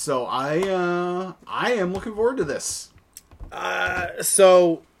 Yeah, so I am looking forward to this.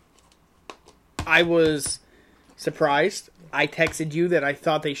 So I was surprised. I texted you that I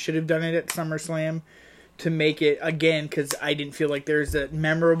thought they should have done it at SummerSlam to make it again, because I didn't feel like there's a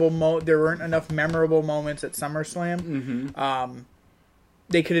memorable there weren't enough memorable moments at SummerSlam.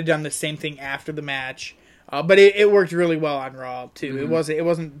 They could have done the same thing after the match, but it worked really well on Raw too. It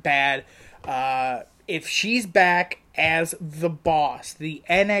wasn't bad. If she's back as the boss, the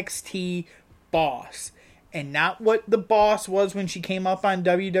NXT boss, and not what the boss was when she came up on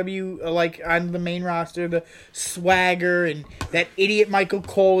WWE, like on the main roster, the swagger, and that idiot Michael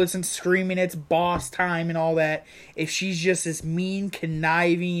Cole isn't screaming it's boss time and all that. If she's just this mean,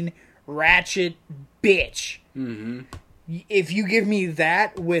 conniving, ratchet bitch, if you give me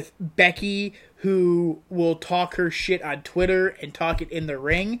that with Becky, who will talk her shit on Twitter and talk it in the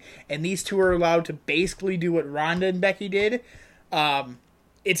ring, and these two are allowed to basically do what Ronda and Becky did,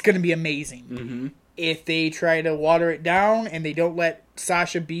 it's going to be amazing. If they try to water it down and they don't let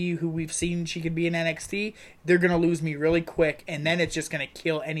Sasha be who we've seen she could be in NXT, they're going to lose me really quick, and then it's just going to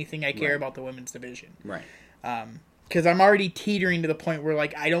kill anything I care about the women's division. Right. Because I'm already teetering to the point where,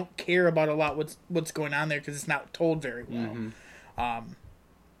 like, I don't care about a lot what's going on there because it's not told very well.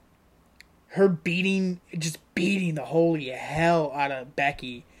 Her beating the holy hell out of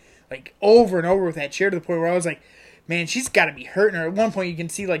Becky, like, over and over with that chair, to the point where I was like, man, she's got to be hurting her. At one point, you can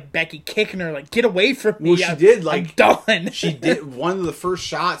see, like, Becky kicking her, like, get away from me. Well, she did, like, I'm done. She did, one of the first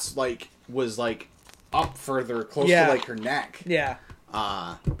shots, like, was, like, up further, close to, like, her neck. Yeah.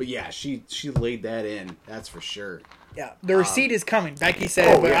 But yeah, she laid that in, that's for sure. Yeah, the receipt is coming. Becky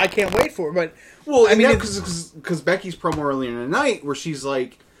said, but I can't wait for it. But well, I mean, because Becky's promo earlier in the night, where she's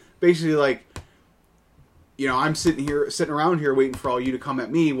like, basically like, I'm sitting around here waiting for all you to come at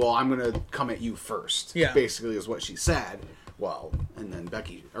me. Well, I'm gonna come at you first. Yeah, basically is what she said. Well, and then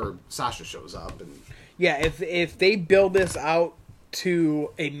Sasha shows up, and yeah, if they build this out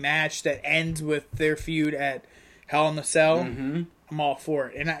to a match that ends with their feud at Hell in the Cell, I'm all for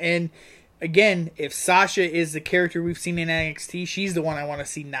it. And again, if Sasha is the character we've seen in NXT, she's the one I want to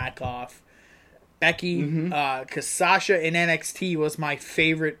see knock off Becky. Because Sasha in NXT was my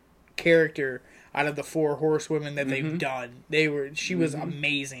favorite character out of the 4 horsewomen that they've done. She was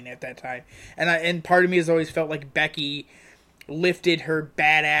amazing at that time. And part of me has always felt like Becky lifted her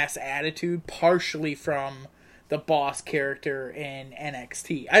badass attitude partially from the boss character in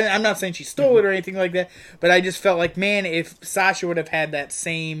NXT. I'm not saying she stole it or anything like that, but I just felt like, man, if Sasha would have had that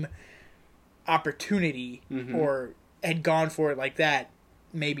same opportunity or had gone for it like that,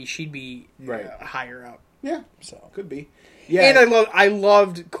 maybe she'd be higher up. Yeah, so could be. Yeah, and I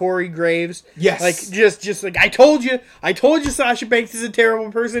loved Corey Graves. Yes, like just like I told you, Sasha Banks is a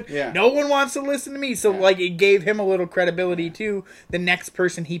terrible person. Yeah, no one wants to listen to me. So like it gave him a little credibility too. The next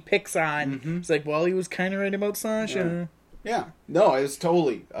person he picks on, it's like, well, he was kind of right about Sasha. Yeah, no, it was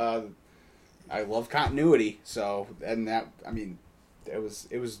totally. I love continuity, so and that I mean. It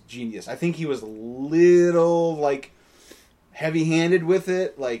was genius. I think he was a little like heavy-handed with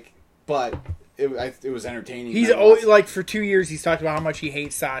it, like, but it was entertaining. He's always, like, for 2 years he's talked about how much he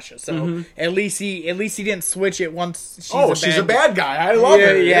hates Sasha. So at least he didn't switch it once. She's a bad guy. I love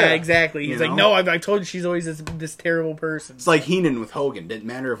her. Yeah, exactly. He's like, no, I told you she's always this terrible person. It's like Heenan with Hogan. Didn't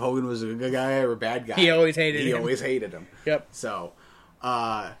matter if Hogan was a good guy or a bad guy. He always hated him. He always hated him. Yep. So,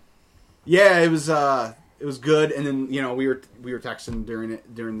 yeah, it was good, and then we were texting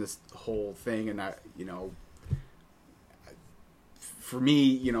during this whole thing, and for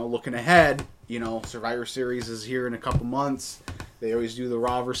me, looking ahead, Survivor Series is here in a couple months. They always do the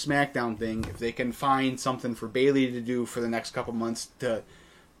Raw vs. SmackDown thing. If they can find something for Bayley to do for the next couple months to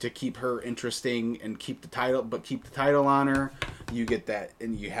keep her interesting and keep the title on her, you get that,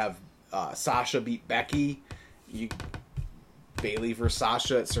 and you have Sasha beat Becky. Bayley versus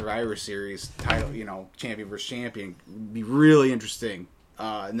Sasha at Survivor Series title, champion versus champion would be really interesting,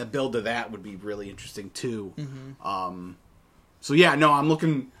 and the build to that would be really interesting too. So yeah, no, I'm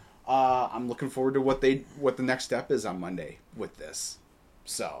looking forward to what the next step is on Monday with this.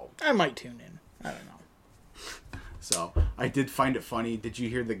 So I might tune in. I don't know. So I did find it funny. Did you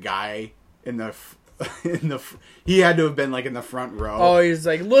hear the guy in the he had to have been like in the front row. Oh, he's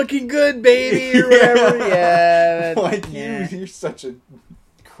like looking good, baby, or whatever. Yeah, like yeah. you're such a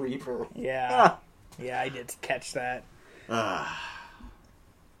creeper. Yeah, yeah, I did catch that. Well,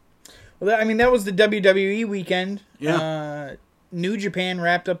 I mean, that was the WWE weekend. Yeah. New Japan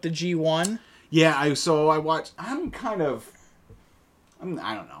wrapped up the G1. Yeah, I watched. I don't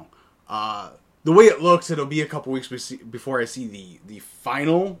know. The way it looks, it'll be a couple weeks before I see the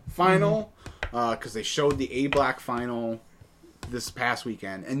final, because they showed the A Black final this past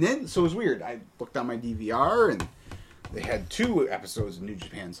weekend, and then so it was weird. I looked on my DVR and they had 2 episodes of New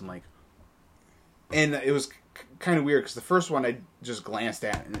Japan. So I'm like, and it was kind of weird because the first one I just glanced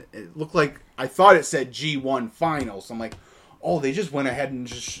at and it looked like I thought it said G1 final. So I'm like, oh, they just went ahead and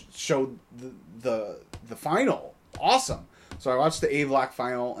just showed the final. Awesome. So I watched the A Block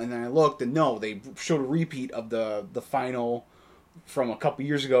final, and then I looked, and no, they showed a repeat of the final from a couple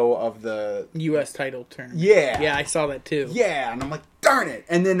years ago of the U.S. title tournament. Yeah. Yeah, I saw that too. Yeah, and I'm like, darn it.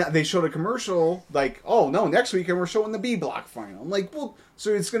 And then they showed a commercial, like, oh, no, next weekend we're showing the B Block final. I'm like, well,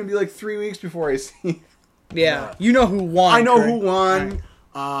 so it's going to be like 3 weeks before I see. Yeah, you know who won. I know correct? who won.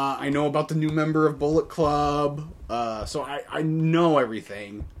 I know about the new member of Bullet Club. So I know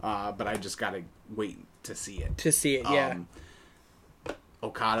everything, but I just got to wait to see it. To see it, yeah.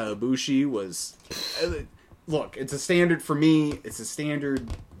 Okada Ibushi was... Look, it's a standard for me. It's a standard...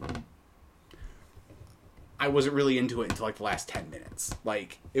 I wasn't really into it until like the last 10 minutes.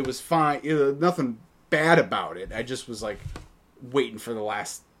 Like, it was fine. Nothing bad about it. I just was like waiting for the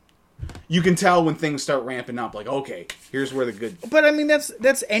last... You can tell when things start ramping up. Like, okay, here's where the good... But I mean,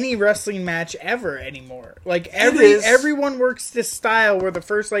 that's any wrestling match ever anymore. Like, everyone works this style where the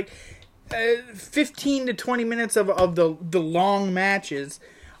first, like... 15 to 20 minutes of the long matches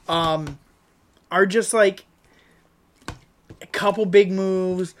are just like a couple big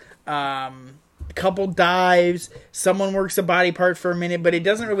moves, a couple dives, someone works a body part for a minute, but it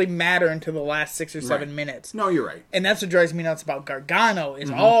doesn't really matter until the last 6 or 7 minutes. No, you're right. And that's what drives me nuts about Gargano is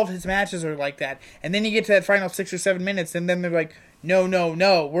all of his matches are like that. And then you get to that final 6 or 7 minutes and then they're like, no,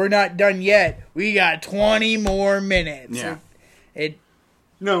 we're not done yet. We got 20 more minutes. Yeah.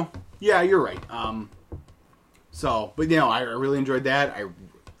 No. Yeah, you're right. But you know, I really enjoyed that. I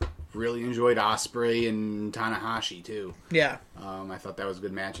really enjoyed Ospreay and Tanahashi too. Yeah. I thought that was a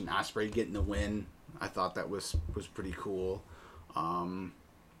good match, and Ospreay getting the win, I thought that was pretty cool.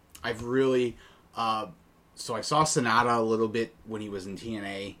 I've really, so I saw Sonata a little bit when he was in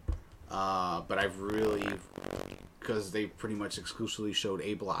TNA, but I've really, because they pretty much exclusively showed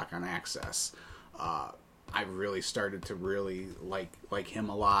A Block on Access. I really started to really like him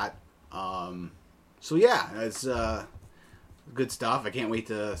a lot. So yeah, it's good stuff. I can't wait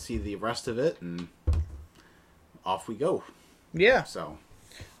to see the rest of it, and off we go. Yeah. So,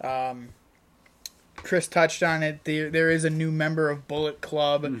 Chris touched on it. There is a new member of Bullet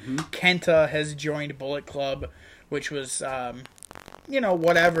Club. Kenta has joined Bullet Club, which was,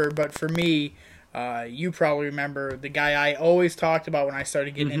 whatever. But for me, you probably remember the guy I always talked about when I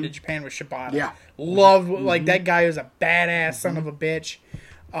started getting into Japan was Shibata. Yeah. Loved, like, that guy was a badass son of a bitch.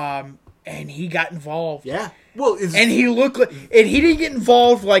 And he got involved. Yeah. Well, and he looked like, and he didn't get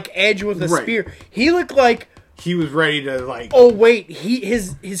involved like Edge with a spear. He looked like he was ready to like. Oh wait,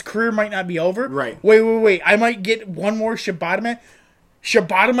 his career might not be over. Right. Wait. I might get one more Shibata match.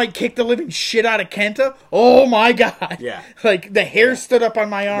 Shibata might kick the living shit out of Kenta. Oh my god. Yeah. Like the hair stood up on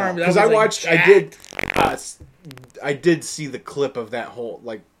my arm because I watched. Jacked. I did see the clip of that whole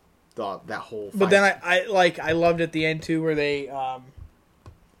that whole. Fight. But then I loved at the end too where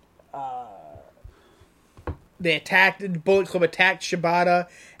they attacked, Bullet Club attacked Shibata,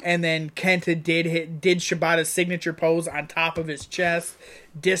 and then Kenta did Shibata's signature pose on top of his chest.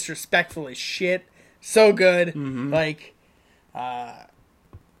 Disrespectful as shit. So good. Like, I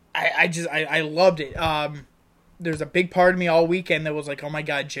loved it. There's a big part of me all weekend that was like, oh my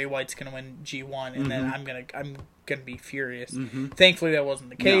god, Jay White's gonna win G1, and then I'm gonna be furious. Thankfully, that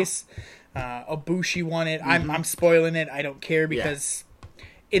wasn't the case. No. Ibushi won it. I'm spoiling it. I don't care because.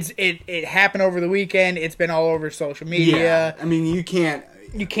 It happened over the weekend. It's been all over social media. Yeah. I mean, you can't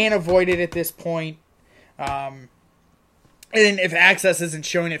avoid it at this point. And if Access isn't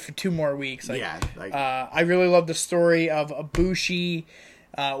showing it for 2 more weeks, I really love the story of Ibushi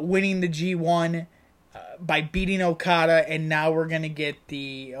winning the G1 by beating Okada, and now we're gonna get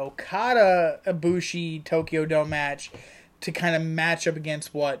the Okada Ibushi Tokyo Dome match to kind of match up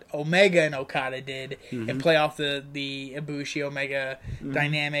against what Omega and Okada did and play off the Ibushi Omega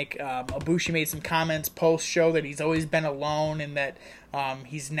dynamic. Ibushi made some comments post show that he's always been alone and that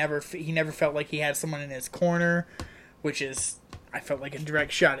he never felt like he had someone in his corner, which is I felt like a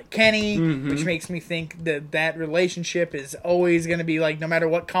direct shot at Kenny, which makes me think that relationship is always going to be like, no matter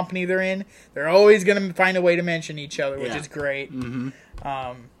what company they're in, they're always going to find a way to mention each other, which is great.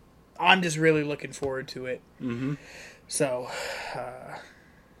 I'm just really looking forward to it. So,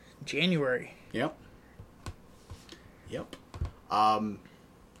 January. Yep.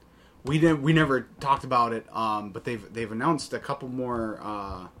 We never talked about it, but they've announced a couple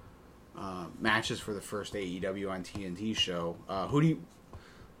more matches for the first AEW on TNT show. Who do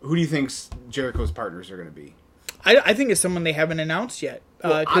you think's Jericho's partners are going to be? I think it's someone they haven't announced yet.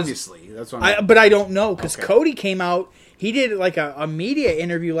 Well, obviously, that's what but I don't know, because Cody came out. He did like a media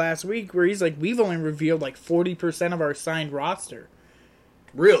interview last week where he's like, we've only revealed like 40% of our signed roster.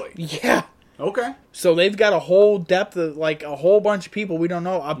 Really? Yeah. Okay. So they've got a whole depth of like a whole bunch of people we don't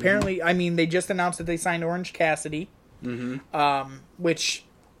know. Apparently, I mean, they just announced that they signed Orange Cassidy, which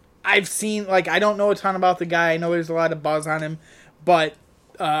I've seen. Like, I don't know a ton about the guy. I know there's a lot of buzz on him, but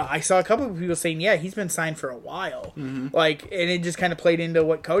I saw a couple of people saying, yeah, he's been signed for a while. Like, and it just kind of played into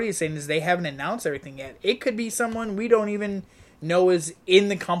what Cody is saying, is they haven't announced everything yet. It could be someone we don't even know is in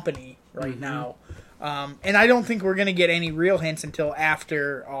the company right now. And I don't think we're going to get any real hints until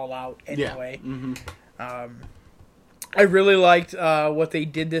after All Out anyway. Yeah. I really liked what they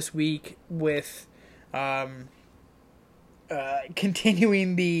did this week with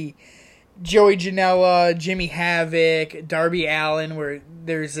continuing the Joey Janela, Jimmy Havoc, Darby Allin, where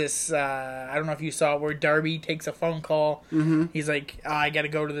there's this, I don't know if you saw it, where Darby takes a phone call. He's like, I got to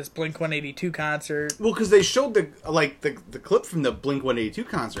go to this Blink-182 concert. Well, because they showed the clip from the Blink-182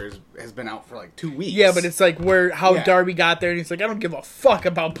 concert has been out for like 2 weeks. Yeah, but it's like how Darby got there, and he's like, I don't give a fuck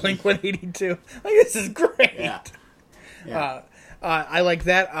about Blink-182. Like, this is great. Yeah. I like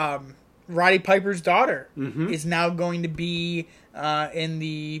that. Roddy Piper's daughter is now going to be in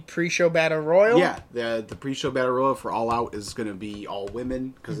the pre-show battle royal. Yeah, the pre-show battle royal for All Out is going to be all women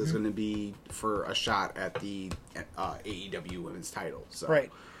because it's going to be for a shot at the AEW women's title. So.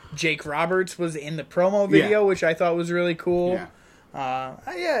 Right. Jake Roberts was in the promo video, which I thought was really cool.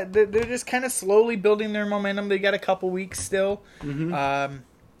 Yeah. They're just kind of slowly building their momentum. They got a couple weeks still. There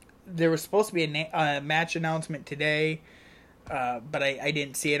was supposed to be a match announcement today. But I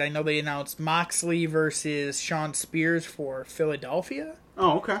didn't see it. I know they announced Moxley versus Shawn Spears for Philadelphia.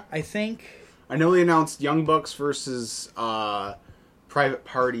 Oh, okay. I think. I know they announced Young Bucks versus Private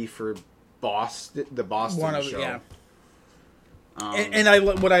Party for the Boston show. Yeah. And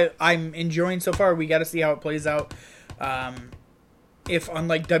I'm enjoying so far. We got to see how it plays out. If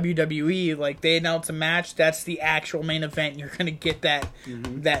unlike WWE, like they announce a match, that's the actual main event. You're going to get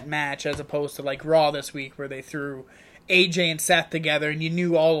that match, as opposed to like Raw this week where they threw AJ and Seth together, and you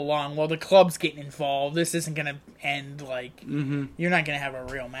knew all along, well, the club's getting involved. This isn't going to end like you're not going to have a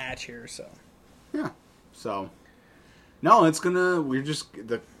real match here. So yeah, so no, it's gonna. We just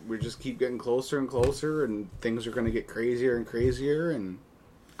keep getting closer and closer, and things are going to get crazier and crazier, and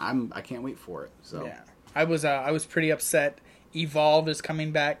I can't wait for it. So yeah, I was pretty upset. Evolve is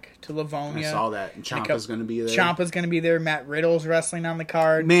coming back to Livonia. I saw that. And Ciampa's going to be there. Ciampa's going to be there. Matt Riddle's wrestling on the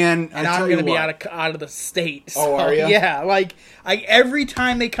card. Man, and I'm going to be out of the state. So, are you? Yeah, like every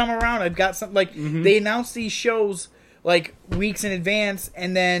time they come around, I've got something. Like they announce these shows like weeks in advance,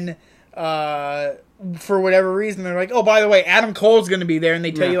 and then for whatever reason, they're like, "Oh, by the way, Adam Cole's going to be there," and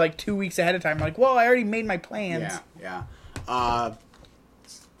they tell you like 2 weeks ahead of time. I'm like, well, I already made my plans. Yeah.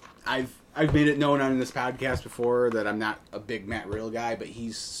 I've made it known on this podcast before that I'm not a big Matt Riddle guy, but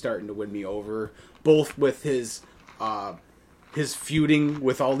he's starting to win me over, both with his feuding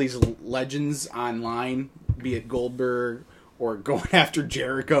with all these legends online, be it Goldberg or going after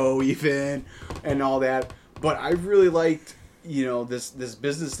Jericho even, and all that. But I've really liked, this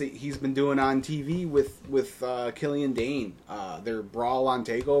business that he's been doing on TV with Killian Dane. Their brawl on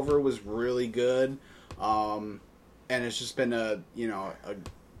TakeOver was really good, and it's just been a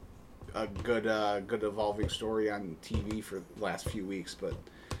good evolving story on TV for the last few weeks, but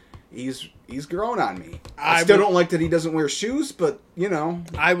he's grown on me. I still don't like that he doesn't wear shoes, but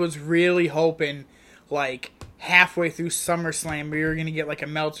I was really hoping like halfway through SummerSlam we were gonna get like a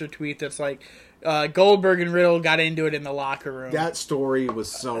Meltzer tweet that's like Goldberg and Riddle got into it in the locker room. That story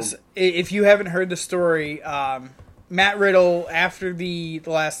was so. If you haven't heard the story, Matt Riddle after the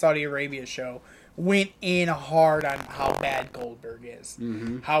last Saudi Arabia show went in hard on how bad Goldberg is.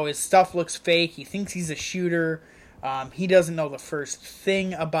 How his stuff looks fake. He thinks he's a shooter. He doesn't know the first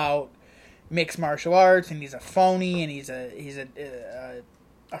thing about mixed martial arts, and he's a phony, and he's a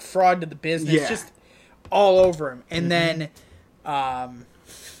fraud to the business. Yeah. Just all over him. And then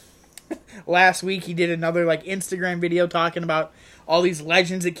last week he did another like Instagram video talking about all these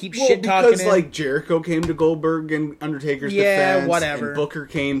legends that keep shit because talking. like Jericho came to Goldberg and Undertaker's defense, whatever. and Booker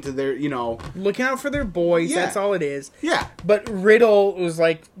came to their, looking out for their boys. Yeah. That's all it is. Yeah. But Riddle was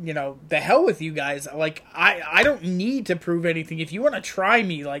like, the hell with you guys. Like I don't need to prove anything. If you want to try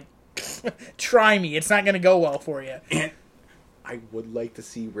me, like try me. It's not going to go well for you. And I would like to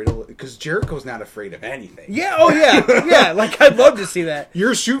see Riddle, because Jericho's not afraid of anything. Yeah. Oh yeah. Yeah. Like I'd love to see that.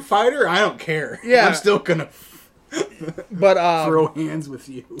 You're a shoot fighter. I don't care. Yeah. I'm still gonna. But throw hands with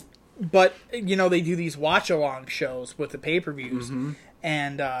you. But they do these watch along shows with the pay-per-views,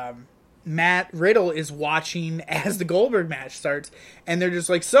 and Matt Riddle is watching as the Goldberg match starts, and they're just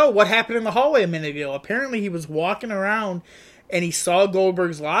like, "So, what happened in the hallway a minute ago?" Apparently, he was walking around and he saw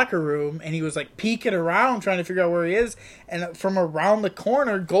Goldberg's locker room, and he was like peeking around trying to figure out where he is, and from around the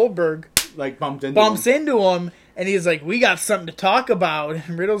corner, Goldberg like bumps into him. And he's like, "We got something to talk about."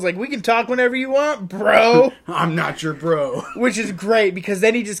 And Riddle's like, "We can talk whenever you want, bro." I'm not your bro. Which is great, because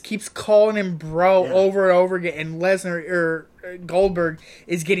then he just keeps calling him bro over and over again. And Lesnar, or Goldberg,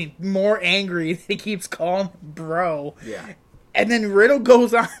 is getting more angry that he keeps calling him bro. Yeah. And then Riddle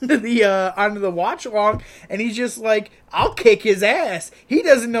goes onto the watch along, and he's just like, "I'll kick his ass." He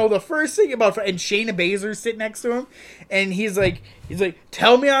doesn't know the first thing about. And Shayna Baszler's sitting next to him, and he's like,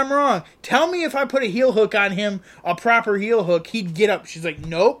 "Tell me I'm wrong. Tell me if I put a heel hook on him, a proper heel hook, he'd get up." She's like,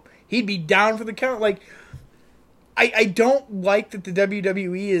 "Nope, he'd be down for the count." Like, I don't like that the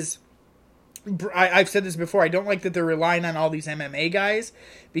WWE is. I've said this before. I don't like that they're relying on all these MMA guys,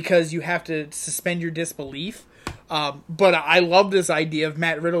 because you have to suspend your disbelief. But I love this idea of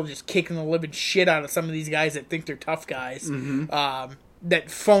Matt Riddle just kicking the living shit out of some of these guys that think they're tough guys, that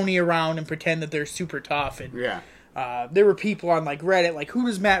phony around and pretend that they're super tough. And there were people on like Reddit like, "Who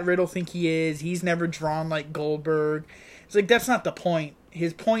does Matt Riddle think he is? He's never drawn like Goldberg." It's like, that's not the point.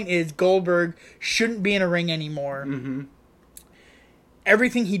 His point is Goldberg shouldn't be in a ring anymore.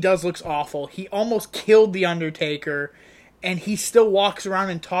 Everything he does looks awful. He almost killed The Undertaker, and he still walks around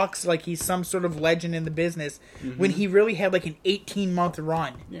and talks like he's some sort of legend in the business, when he really had like an 18-month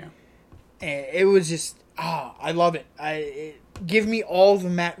run. Yeah. And it was just, I love it. Give me all the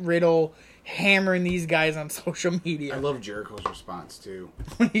Matt Riddle hammering these guys on social media. I love Jericho's response too.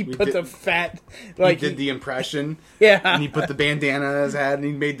 When he put the fat, like he did the impression. Yeah. And he put the bandana on his head and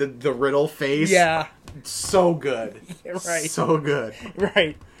he made the Riddle face. Yeah. So good. Yeah, right. So good.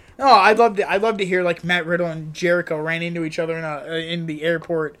 Right. Oh, I'd love to hear like Matt Riddle and Jericho ran into each other in the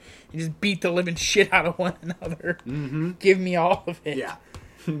airport and just beat the living shit out of one another. Give me all of it. Yeah.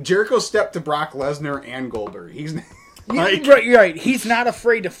 Jericho stepped to Brock Lesnar and Goldberg. He's like, right. He's not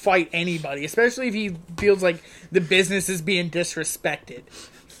afraid to fight anybody, especially if he feels like the business is being disrespected.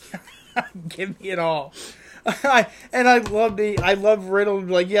 Give me it all. I love Riddle.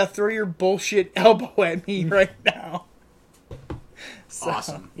 Like, yeah, throw your bullshit elbow at me right now. So,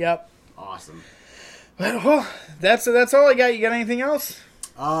 awesome. Yep. Awesome. Well, that's all I got. You got anything else?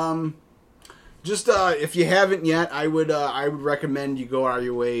 Just if you haven't yet, I would recommend you go out of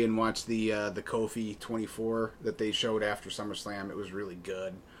your way and watch the Kofi 24 that they showed after SummerSlam. It was really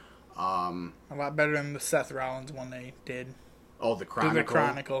good. A lot better than the Seth Rollins one they did. Oh, the Chronicle. The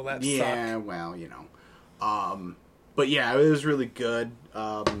Chronicle, that sucked. Yeah, well, but yeah, it was really good.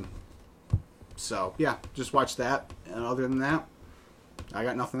 So yeah, just watch that. And other than that, I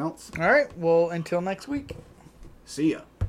got nothing else. All right. Well, until next week. See ya.